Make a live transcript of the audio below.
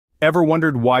Ever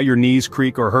wondered why your knees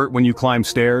creak or hurt when you climb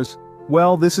stairs?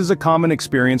 Well, this is a common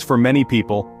experience for many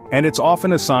people, and it's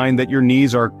often a sign that your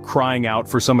knees are crying out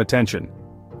for some attention.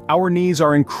 Our knees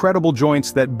are incredible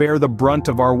joints that bear the brunt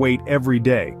of our weight every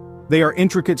day. They are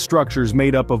intricate structures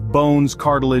made up of bones,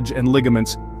 cartilage, and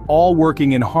ligaments, all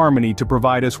working in harmony to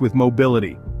provide us with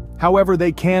mobility. However,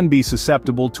 they can be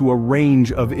susceptible to a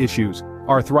range of issues.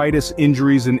 Arthritis,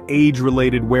 injuries, and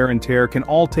age-related wear and tear can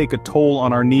all take a toll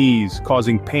on our knees,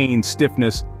 causing pain,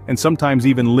 stiffness, and sometimes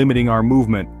even limiting our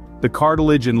movement. The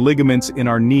cartilage and ligaments in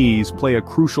our knees play a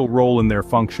crucial role in their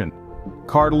function.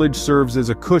 Cartilage serves as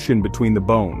a cushion between the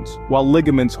bones, while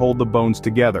ligaments hold the bones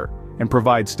together and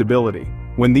provide stability.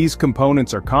 When these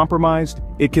components are compromised,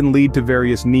 it can lead to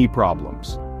various knee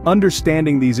problems.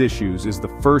 Understanding these issues is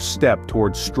the first step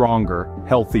towards stronger,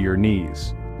 healthier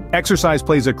knees. Exercise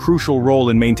plays a crucial role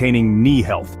in maintaining knee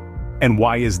health. And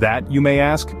why is that, you may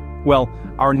ask? Well,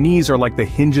 our knees are like the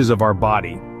hinges of our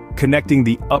body, connecting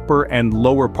the upper and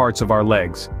lower parts of our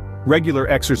legs. Regular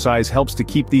exercise helps to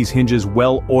keep these hinges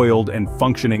well-oiled and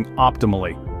functioning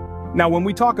optimally. Now, when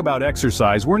we talk about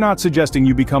exercise, we're not suggesting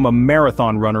you become a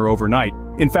marathon runner overnight.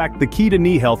 In fact, the key to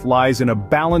knee health lies in a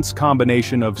balanced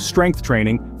combination of strength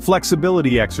training,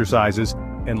 flexibility exercises,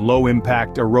 and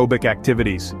low-impact aerobic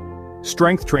activities.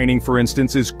 Strength training, for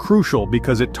instance, is crucial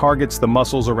because it targets the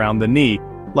muscles around the knee,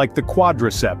 like the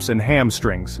quadriceps and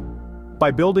hamstrings. By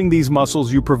building these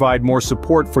muscles, you provide more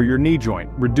support for your knee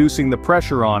joint, reducing the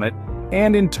pressure on it,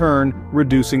 and in turn,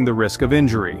 reducing the risk of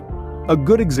injury. A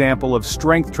good example of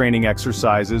strength training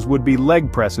exercises would be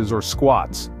leg presses or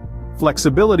squats.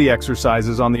 Flexibility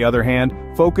exercises, on the other hand,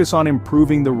 focus on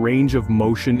improving the range of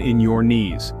motion in your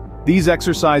knees. These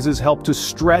exercises help to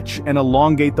stretch and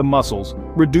elongate the muscles,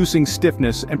 reducing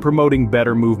stiffness and promoting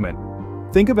better movement.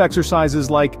 Think of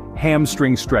exercises like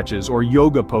hamstring stretches or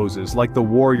yoga poses like the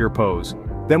warrior pose.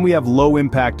 Then we have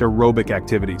low-impact aerobic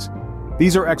activities.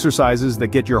 These are exercises that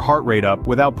get your heart rate up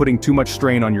without putting too much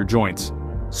strain on your joints.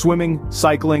 Swimming,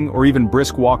 cycling, or even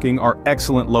brisk walking are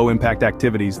excellent low-impact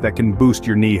activities that can boost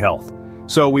your knee health.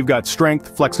 So we've got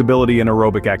strength, flexibility, and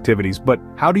aerobic activities, but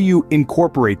how do you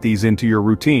incorporate these into your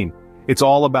routine? It's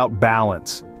all about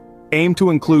balance. Aim to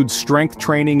include strength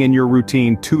training in your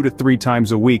routine 2 to 3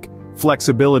 times a week,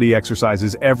 flexibility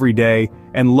exercises every day,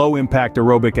 and low-impact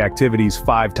aerobic activities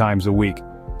 5 times a week.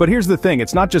 But here's the thing,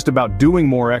 it's not just about doing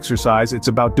more exercise, it's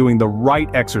about doing the right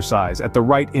exercise at the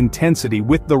right intensity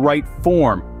with the right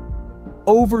form.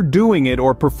 Overdoing it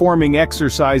or performing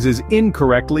exercises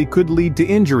incorrectly could lead to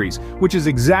injuries, which is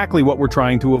exactly what we're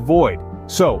trying to avoid.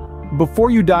 So, before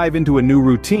you dive into a new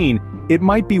routine, it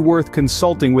might be worth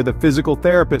consulting with a physical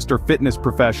therapist or fitness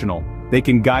professional. They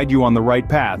can guide you on the right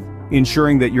path,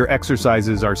 ensuring that your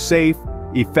exercises are safe,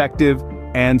 effective,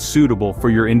 and suitable for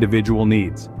your individual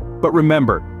needs. But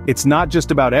remember, it's not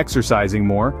just about exercising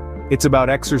more, it's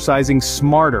about exercising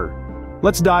smarter.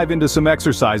 Let's dive into some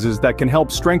exercises that can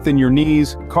help strengthen your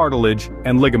knees, cartilage,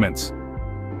 and ligaments.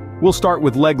 We'll start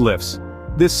with leg lifts.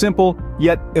 This simple,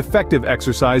 yet effective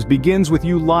exercise begins with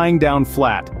you lying down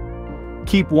flat.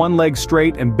 Keep one leg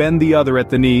straight and bend the other at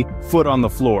the knee, foot on the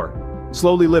floor.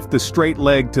 Slowly lift the straight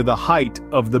leg to the height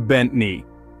of the bent knee.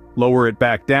 Lower it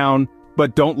back down,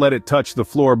 but don't let it touch the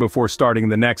floor before starting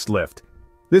the next lift.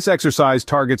 This exercise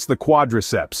targets the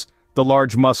quadriceps, the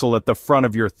large muscle at the front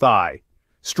of your thigh.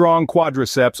 Strong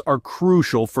quadriceps are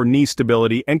crucial for knee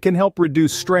stability and can help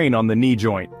reduce strain on the knee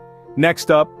joint.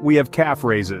 Next up, we have calf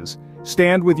raises.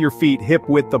 Stand with your feet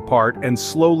hip-width apart and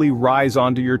slowly rise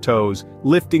onto your toes,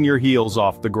 lifting your heels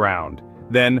off the ground.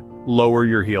 Then, lower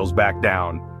your heels back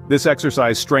down. This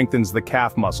exercise strengthens the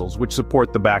calf muscles, which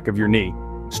support the back of your knee.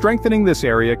 Strengthening this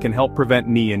area can help prevent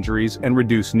knee injuries and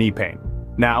reduce knee pain.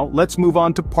 Now, let's move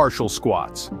on to partial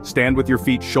squats. Stand with your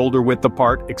feet shoulder-width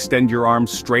apart, extend your arms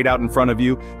straight out in front of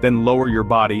you, then lower your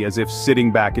body as if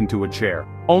sitting back into a chair.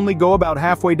 Only go about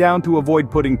halfway down to avoid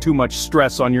putting too much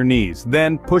stress on your knees.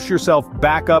 Then, push yourself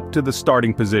back up to the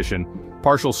starting position.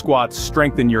 Partial squats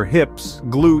strengthen your hips,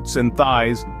 glutes, and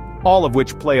thighs, all of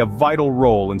which play a vital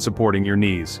role in supporting your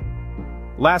knees.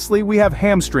 Lastly, we have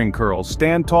hamstring curls.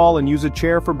 Stand tall and use a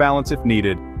chair for balance if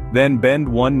needed. Then bend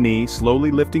one knee,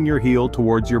 slowly lifting your heel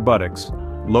towards your buttocks.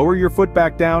 Lower your foot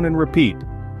back down and repeat.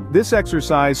 This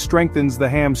exercise strengthens the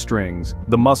hamstrings,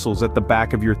 the muscles at the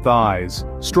back of your thighs.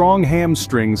 Strong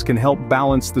hamstrings can help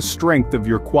balance the strength of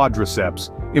your quadriceps,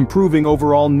 improving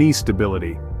overall knee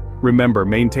stability. Remember,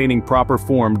 maintaining proper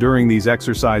form during these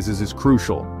exercises is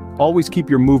crucial. Always keep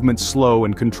your movements slow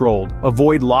and controlled.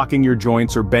 Avoid locking your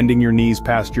joints or bending your knees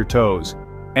past your toes.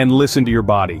 And listen to your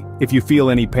body. If you feel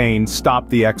any pain, stop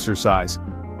the exercise.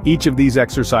 Each of these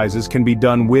exercises can be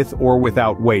done with or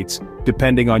without weights,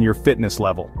 depending on your fitness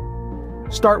level.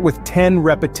 Start with 10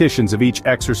 repetitions of each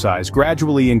exercise,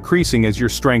 gradually increasing as your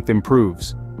strength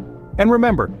improves. And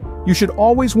remember, you should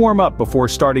always warm up before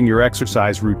starting your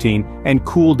exercise routine and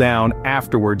cool down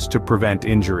afterwards to prevent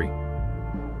injury.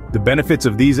 The benefits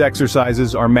of these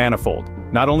exercises are manifold.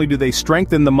 Not only do they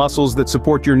strengthen the muscles that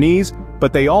support your knees,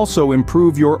 but they also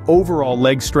improve your overall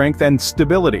leg strength and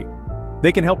stability.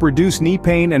 They can help reduce knee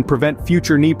pain and prevent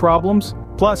future knee problems.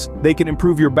 Plus, they can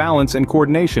improve your balance and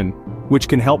coordination, which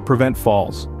can help prevent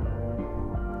falls.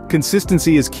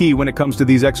 Consistency is key when it comes to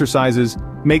these exercises.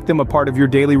 Make them a part of your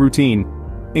daily routine.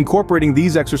 Incorporating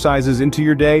these exercises into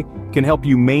your day can help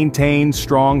you maintain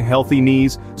strong, healthy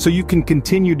knees so you can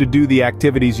continue to do the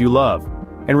activities you love.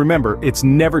 And remember, it's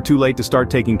never too late to start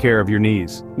taking care of your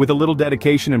knees. With a little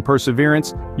dedication and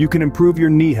perseverance, you can improve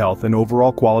your knee health and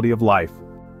overall quality of life.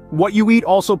 What you eat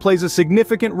also plays a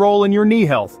significant role in your knee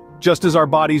health. Just as our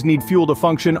bodies need fuel to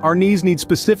function, our knees need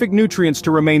specific nutrients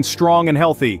to remain strong and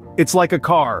healthy. It's like a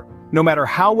car. No matter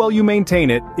how well you maintain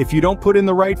it, if you don't put in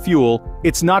the right fuel,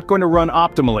 it's not going to run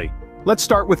optimally. Let's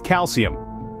start with calcium.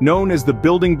 Known as the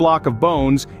building block of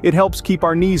bones, it helps keep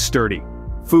our knees sturdy.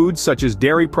 Foods such as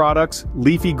dairy products,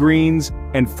 leafy greens,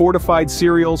 and fortified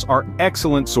cereals are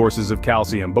excellent sources of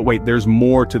calcium. But wait, there's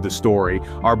more to the story.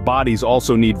 Our bodies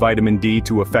also need vitamin D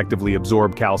to effectively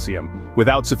absorb calcium.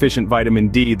 Without sufficient vitamin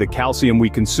D, the calcium we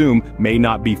consume may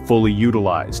not be fully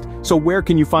utilized. So where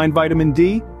can you find vitamin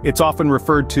D? It's often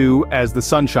referred to as the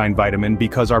sunshine vitamin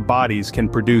because our bodies can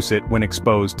produce it when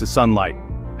exposed to sunlight.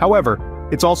 However,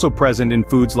 it's also present in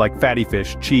foods like fatty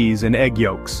fish, cheese, and egg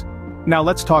yolks. Now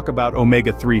let's talk about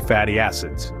omega-3 fatty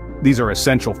acids. These are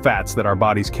essential fats that our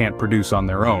bodies can't produce on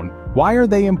their own. Why are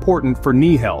they important for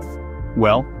knee health?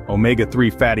 Well,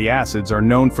 omega-3 fatty acids are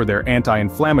known for their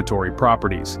anti-inflammatory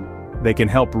properties. They can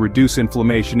help reduce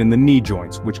inflammation in the knee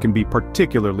joints, which can be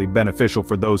particularly beneficial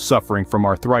for those suffering from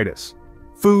arthritis.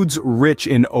 Foods rich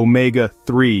in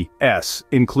omega-3s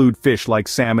include fish like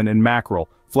salmon and mackerel,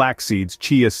 flax seeds,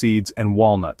 chia seeds, and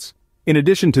walnuts. In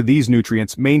addition to these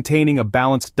nutrients, maintaining a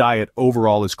balanced diet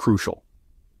overall is crucial.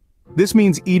 This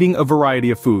means eating a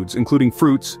variety of foods, including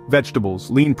fruits,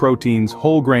 vegetables, lean proteins,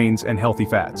 whole grains, and healthy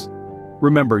fats.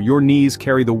 Remember, your knees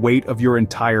carry the weight of your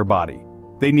entire body.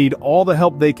 They need all the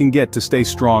help they can get to stay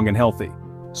strong and healthy.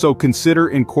 So consider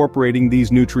incorporating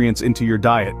these nutrients into your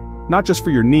diet, not just for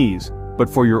your knees, but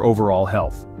for your overall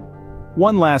health.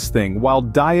 One last thing, while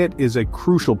diet is a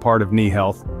crucial part of knee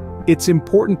health, it's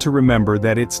important to remember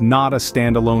that it's not a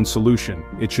standalone solution.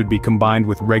 It should be combined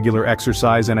with regular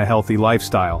exercise and a healthy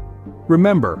lifestyle.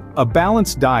 Remember, a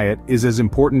balanced diet is as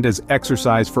important as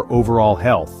exercise for overall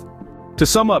health. To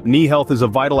sum up, knee health is a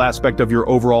vital aspect of your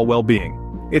overall well-being.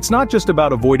 It's not just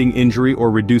about avoiding injury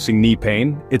or reducing knee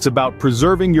pain, it's about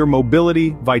preserving your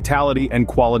mobility, vitality, and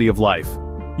quality of life.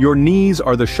 Your knees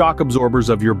are the shock absorbers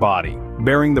of your body,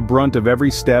 bearing the brunt of every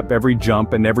step, every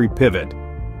jump, and every pivot.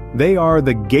 They are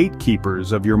the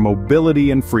gatekeepers of your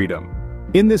mobility and freedom.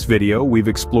 In this video, we've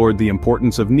explored the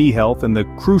importance of knee health and the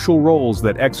crucial roles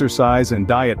that exercise and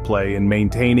diet play in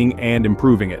maintaining and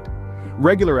improving it.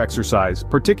 Regular exercise,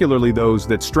 particularly those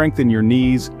that strengthen your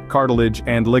knees, cartilage,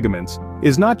 and ligaments,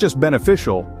 is not just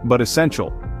beneficial, but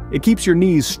essential. It keeps your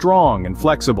knees strong and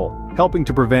flexible, helping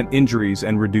to prevent injuries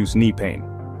and reduce knee pain.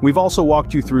 We've also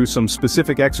walked you through some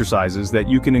specific exercises that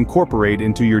you can incorporate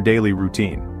into your daily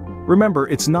routine. Remember,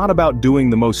 it's not about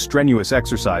doing the most strenuous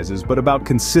exercises, but about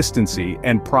consistency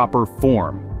and proper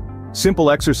form. Simple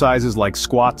exercises like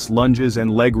squats, lunges, and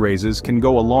leg raises can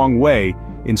go a long way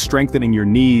in strengthening your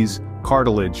knees,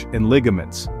 cartilage, and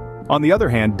ligaments. On the other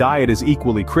hand, diet is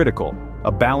equally critical.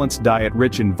 A balanced diet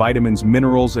rich in vitamins,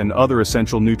 minerals, and other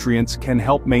essential nutrients can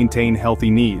help maintain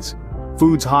healthy knees.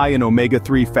 Foods high in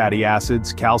omega-3 fatty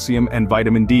acids, calcium, and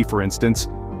vitamin D, for instance,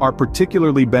 are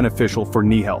particularly beneficial for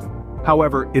knee health.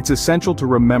 However, it's essential to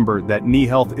remember that knee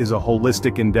health is a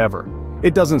holistic endeavor.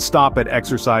 It doesn't stop at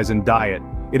exercise and diet.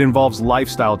 It involves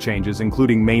lifestyle changes,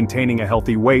 including maintaining a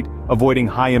healthy weight, avoiding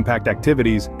high-impact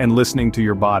activities, and listening to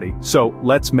your body. So,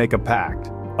 let's make a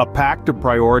pact. A pact to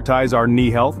prioritize our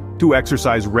knee health, to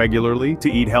exercise regularly,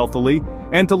 to eat healthily,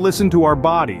 and to listen to our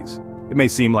bodies. It may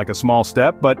seem like a small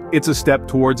step, but it's a step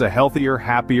towards a healthier,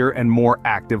 happier, and more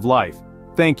active life.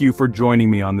 Thank you for joining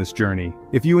me on this journey.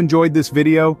 If you enjoyed this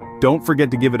video, don't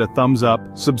forget to give it a thumbs up,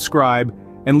 subscribe,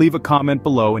 and leave a comment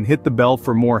below and hit the bell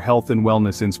for more health and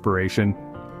wellness inspiration.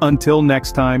 Until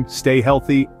next time, stay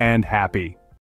healthy and happy.